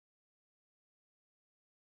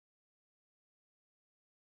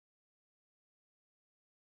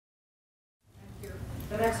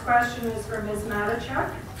next question is for Ms.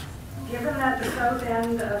 Matichuk. Given that the south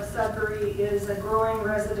end of Sudbury is a growing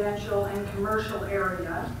residential and commercial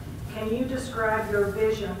area, can you describe your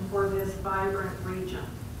vision for this vibrant region?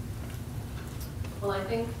 Well, I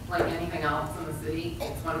think like anything else in the city,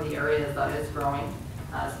 it's one of the areas that is growing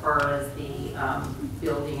as far as the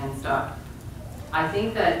building and stuff. I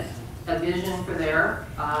think that a vision for there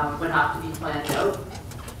would have to be planned out.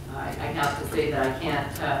 I have to say that I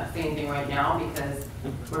can't say anything right now because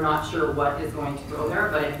we're not sure what is going to go there,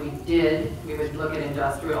 but if we did, we would look at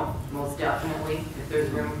industrial, most definitely, if there's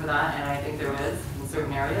room for that, and I think there is in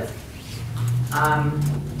certain areas.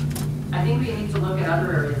 I think we need to look at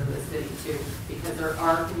other areas of the city too, because there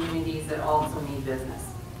are communities that also need business.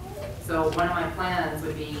 So one of my plans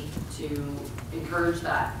would be to encourage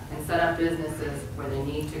that and set up businesses where they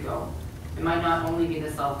need to go. It might not only be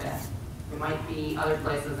the South End. It might be other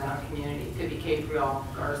places in our community. It could be Cape Creole,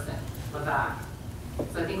 Garson, Levac.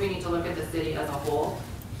 So I think we need to look at the city as a whole,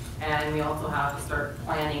 and we also have to start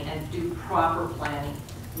planning and do proper planning,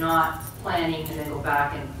 not planning and then go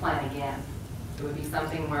back and plan again. It would be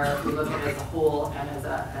something where we look at it as a whole and as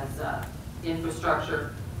a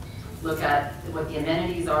infrastructure, look at what the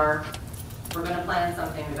amenities are. If we're going to plan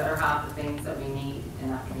something, we better have the things that we need in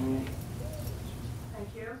that community.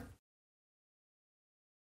 Thank you.